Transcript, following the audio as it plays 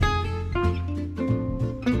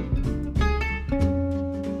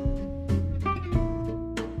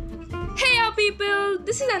people,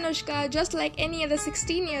 this is Anushka, just like any other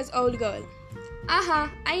 16 years old girl.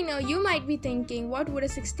 I know you might be thinking, what would a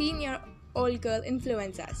 16-year-old girl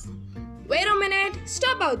influence us? Wait a minute,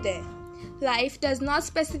 stop out there. Life does not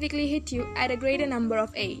specifically hit you at a greater number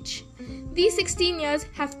of age. These 16 years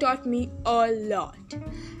have taught me a lot.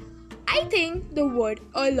 I think the word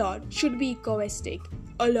a lot should be egoistic.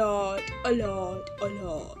 A lot.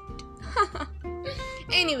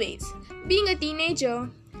 Anyways, being a teenager,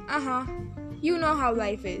 you know how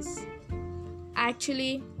life is.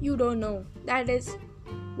 Actually, you don't know. That is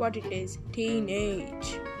what it is.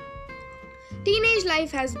 Teenage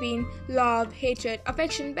life has been love, hatred,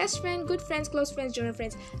 affection, best friend, good friends, close friends, junior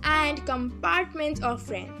friends, and compartments of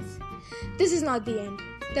friends. This is not the end.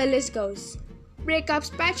 The list goes.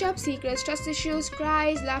 Breakups, patch-ups, secrets, trust issues,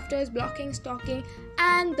 cries, laughters, blocking, stalking,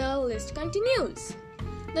 and the list continues.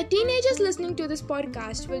 The teenagers listening to this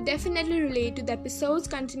podcast will definitely relate to the episodes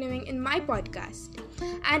continuing in my podcast.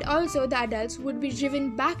 And also the adults would be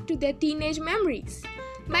driven back to their teenage memories.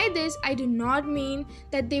 By this, I do not mean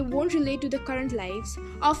that they won't relate to the current lives.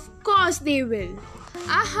 Of course they will.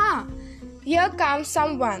 Here comes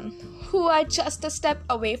someone who are just a step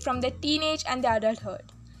away from their teenage and their adulthood.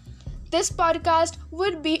 This podcast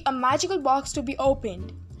would be a magical box to be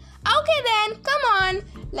opened. Okay then, come on,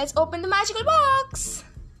 let's open the magical box.